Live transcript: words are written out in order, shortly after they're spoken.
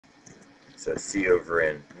So C over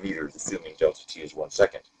N meters, assuming delta T is 1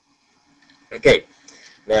 second. Okay,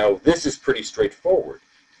 now this is pretty straightforward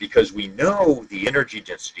because we know the energy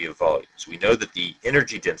density of volumes. We know that the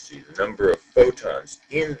energy density, the number of photons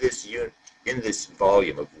in this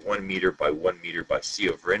volume of 1 meter by 1 meter by C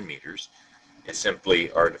over N meters, is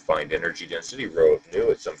simply our defined energy density, rho of nu,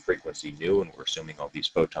 at some frequency nu, and we're assuming all these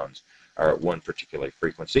photons are at one particular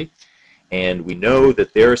frequency. And we know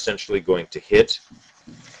that they're essentially going to hit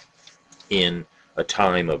in a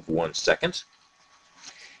time of 1 second.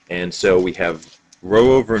 And so we have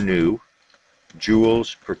rho over nu,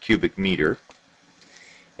 joules per cubic meter,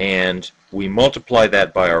 and we multiply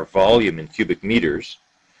that by our volume in cubic meters,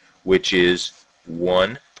 which is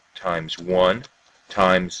 1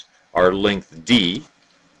 times our length d,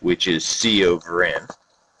 which is C over N.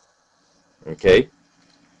 Okay?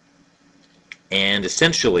 And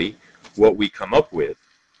essentially, what we come up with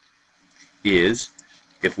is,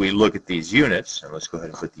 if we look at these units, and let's go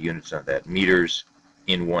ahead and put the units on that, meters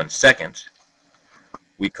in 1 second,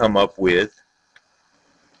 we come up with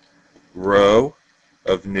rho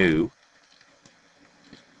of nu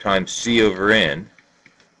times C over N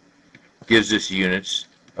gives us units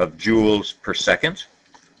of joules per second,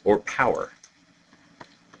 or power.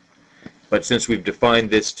 But since we've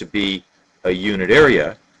defined this to be a unit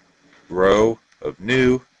area, rho of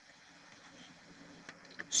nu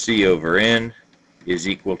C over N is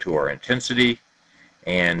equal to our intensity,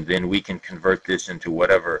 and then we can convert this into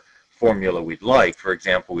whatever formula we'd like. For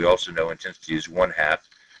example, we also know intensity is 1/2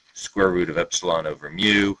 square root of epsilon over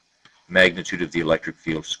mu, magnitude of the electric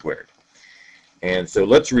field squared. And so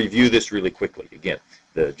let's review this really quickly. Again,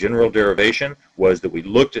 the general derivation was that we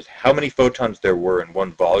looked at how many photons there were in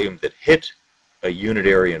one volume that hit a unit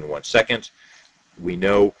area in 1 second. We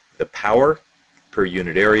know the power per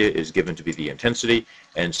unit area is given to be the intensity,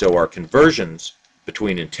 and so our conversions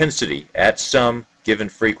between intensity at some given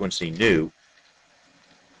frequency nu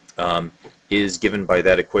is given by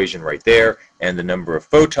that equation right there, and the number of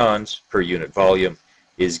photons per unit volume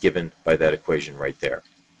is given by that equation right there.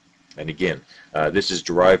 And again, this is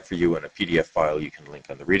derived for you in a PDF file you can link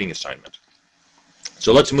on the reading assignment.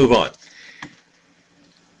 So let's move on.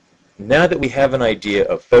 Now that we have an idea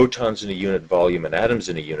of photons in a unit volume and atoms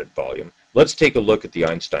in a unit volume, let's take a look at the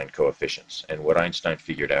Einstein coefficients and what Einstein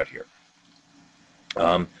figured out here.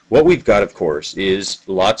 What we've got, of course, is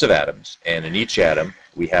lots of atoms, and in each atom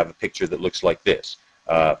we have a picture that looks like this.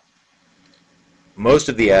 Most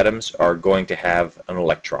of the atoms are going to have an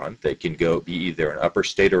electron that can be either an upper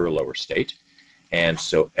state or a lower state. And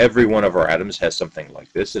so every one of our atoms has something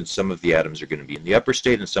like this, and some of the atoms are going to be in the upper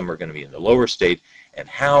state and some are going to be in the lower state. And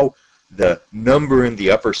how the number in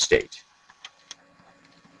the upper state,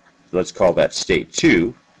 let's call that state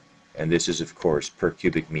 2, and this is of course per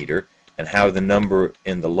cubic meter, and how the number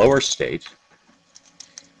in the lower state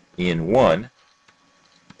in 1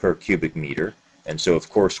 per cubic meter. And so, of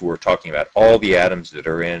course, we're talking about all the atoms that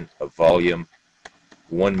are in a volume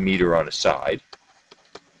 1 meter on a side.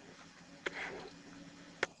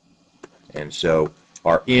 And so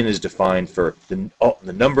our in is defined for the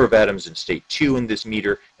number of atoms in state 2 in this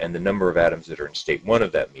meter and the number of atoms that are in state 1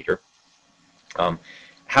 of that meter.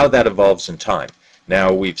 How that evolves in time.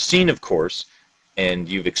 Now, we've seen, of course, and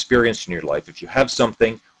you've experienced in your life, if you have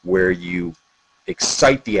something where you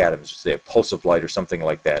excite the atoms, say a pulse of light or something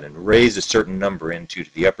like that, and raise a certain number into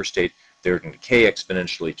the upper state, they're going to decay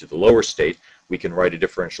exponentially to the lower state. We can write a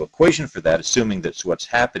differential equation for that, assuming that what's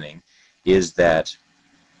happening is that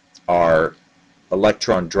our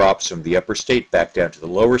electron drops from the upper state back down to the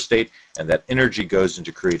lower state, and that energy goes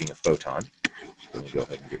into creating a photon. Let me go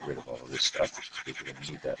ahead and get rid of all of this stuff, because we're going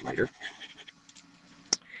to need that later.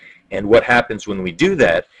 And what happens when we do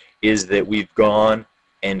that is that we've gone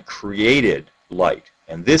and created light,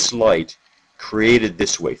 and this light created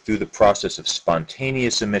this way through the process of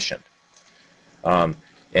spontaneous emission,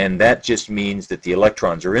 and that just means that the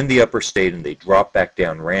electrons are in the upper state and they drop back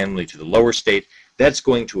down randomly to the lower state. That's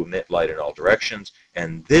going to emit light in all directions,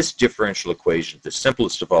 and this differential equation, the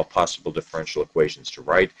simplest of all possible differential equations to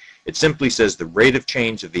write, it simply says the rate of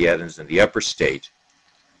change of the atoms in the upper state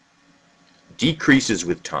decreases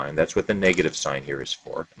with time. That's what the negative sign here is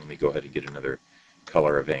for. Let me go ahead and get another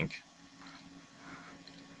color of ink.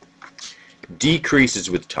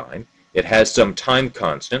 Decreases with time. It has some time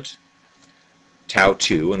constant, tau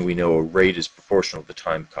 2, and we know a rate is proportional to the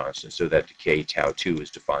time constant, so that decay tau 2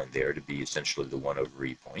 is defined there to be essentially the 1 over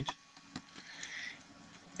e point.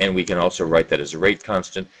 And we can also write that as a rate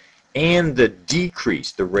constant. And the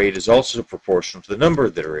decrease, the rate, is also proportional to the number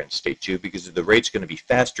that are in state 2, because the rate's going to be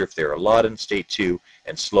faster if there are a lot in state 2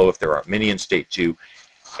 and slow if there aren't many in state 2.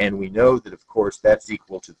 And we know that, of course, that's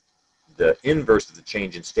equal to the inverse of the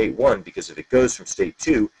change in state 1, because if it goes from state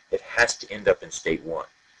 2, it has to end up in state 1.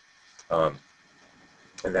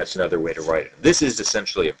 And that's another way to write it. This is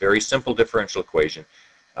essentially a very simple differential equation,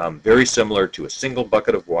 very similar to a single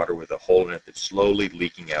bucket of water with a hole in it that's slowly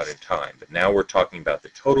leaking out in time. But now we're talking about the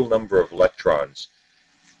total number of electrons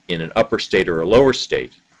in an upper state or a lower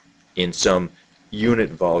state in some unit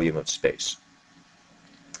volume of space.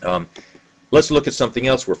 Let's look at something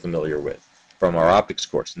else we're familiar with from our optics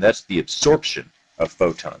course, and that's the absorption of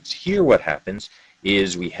photons. Here what happens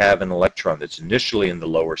is we have an electron that's initially in the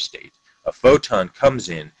lower state. A photon comes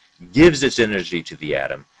in, gives its energy to the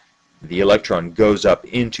atom. The electron goes up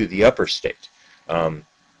into the upper state. And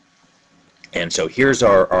so here's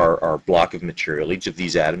our block of material. Each of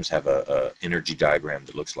these atoms have a energy diagram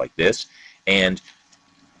that looks like this. And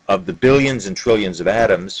of the billions and trillions of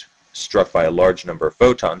atoms struck by a large number of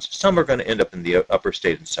photons, some are going to end up in the upper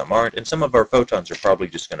state and some aren't. And some of our photons are probably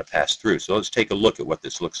just going to pass through. So let's take a look at what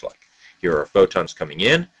this looks like. Here are photons coming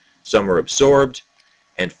in, some are absorbed,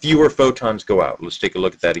 and fewer photons go out. Let's take a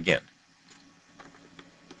look at that again.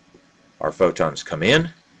 Our photons come in,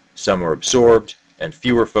 some are absorbed, and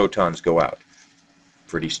fewer photons go out.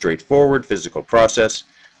 Pretty straightforward physical process.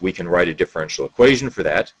 We can write a differential equation for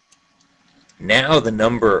that. Now the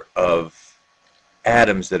number of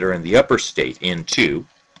atoms that are in the upper state, N2,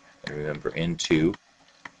 and remember N2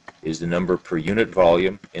 is the number per unit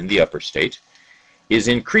volume in the upper state, is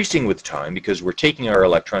increasing with time because we're taking our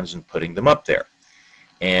electrons and putting them up there.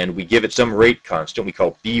 And we give it some rate constant we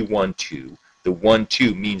call B12. The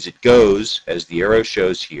 1,2 means it goes, as the arrow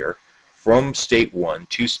shows here, from state 1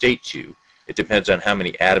 to state 2. It depends on how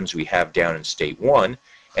many atoms we have down in state 1,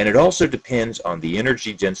 and it also depends on the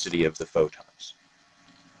energy density of the photons.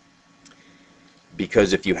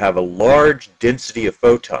 Because if you have a large density of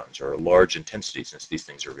photons, or a large intensity, since these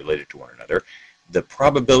things are related to one another, the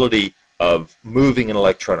probability of moving an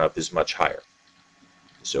electron up is much higher.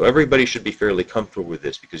 So everybody should be fairly comfortable with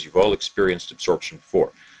this because you've all experienced absorption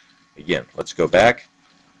before. Again, let's go back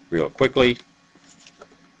real quickly.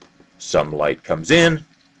 Some light comes in,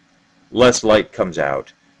 less light comes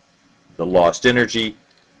out. The lost energy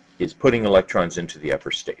is putting electrons into the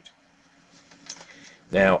upper state.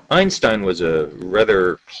 Now, Einstein was a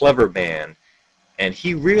rather clever man, and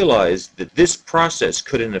he realized that this process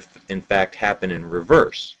could in fact happen in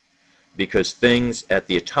reverse, because things at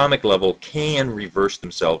the atomic level can reverse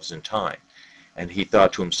themselves in time. And he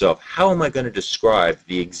thought to himself, how am I going to describe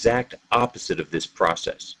the exact opposite of this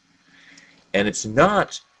process? And it's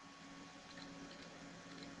not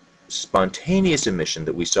spontaneous emission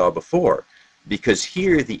that we saw before, because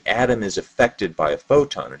here the atom is affected by a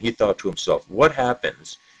photon. And he thought to himself, what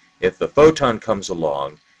happens if the photon comes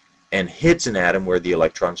along and hits an atom where the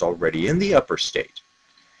electron's already in the upper state?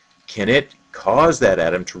 Can it cause that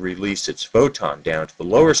atom to release its photon down to the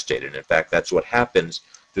lower state? And in fact, that's what happens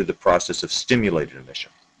through the process of stimulated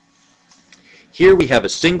emission. Here we have a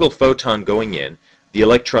single photon going in. The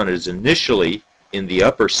electron is initially in the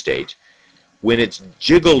upper state. When it's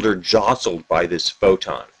jiggled or jostled by this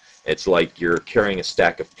photon, it's like you're carrying a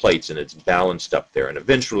stack of plates and it's balanced up there, and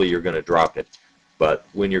eventually you're going to drop it. But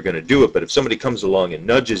when you're going to do it, but if somebody comes along and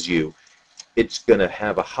nudges you, it's going to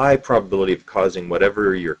have a high probability of causing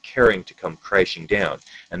whatever you're carrying to come crashing down.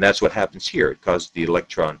 And that's what happens here. It causes the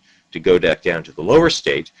electron to go back down to the lower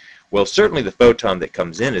state. Well, certainly the photon that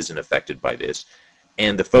comes in isn't affected by this,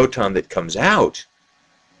 and the photon that comes out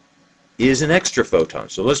is an extra photon.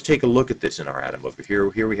 So let's take a look at this in our atom over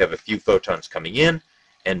here. Here we have a few photons coming in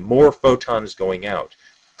and more photons going out.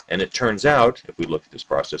 And it turns out, if we look at this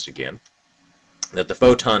process again, that the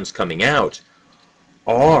photons coming out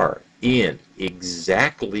are in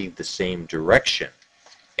exactly the same direction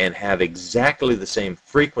and have exactly the same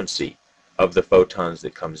frequency of the photons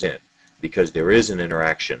that comes in, because there is an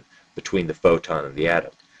interaction between the photon and the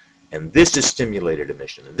atom. And this is stimulated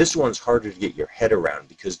emission. And this one's harder to get your head around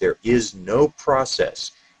because there is no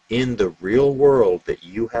process in the real world that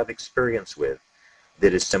you have experience with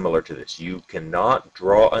that is similar to this. You cannot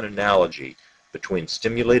draw an analogy between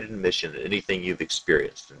stimulated emission and anything you've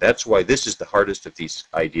experienced. And that's why this is the hardest of these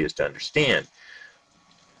ideas to understand.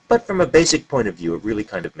 But from a basic point of view, it really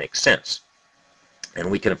kind of makes sense. And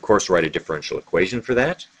we can, of course, write a differential equation for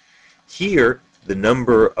that. Here, the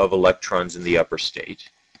number of electrons in the upper state,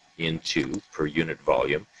 N2 per unit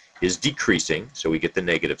volume, is decreasing, so we get the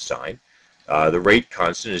negative sign. The rate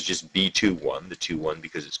constant is just B21, the 2,1,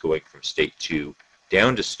 because it's going from state 2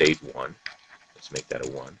 down to state 1. Let's make that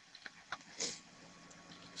a 1.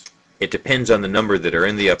 It depends on the number that are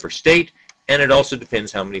in the upper state, and it also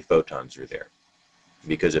depends how many photons are there.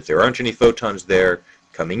 Because if there aren't any photons there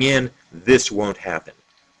coming in, this won't happen.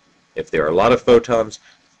 If there are a lot of photons,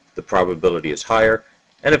 the probability is higher.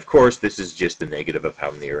 And of course, this is just the negative of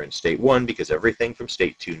how many are in state 1, because everything from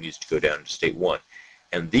state 2 needs to go down to state 1.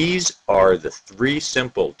 And these are the 3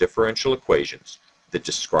 simple differential equations that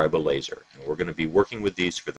describe a laser. And we're going to be working with these for the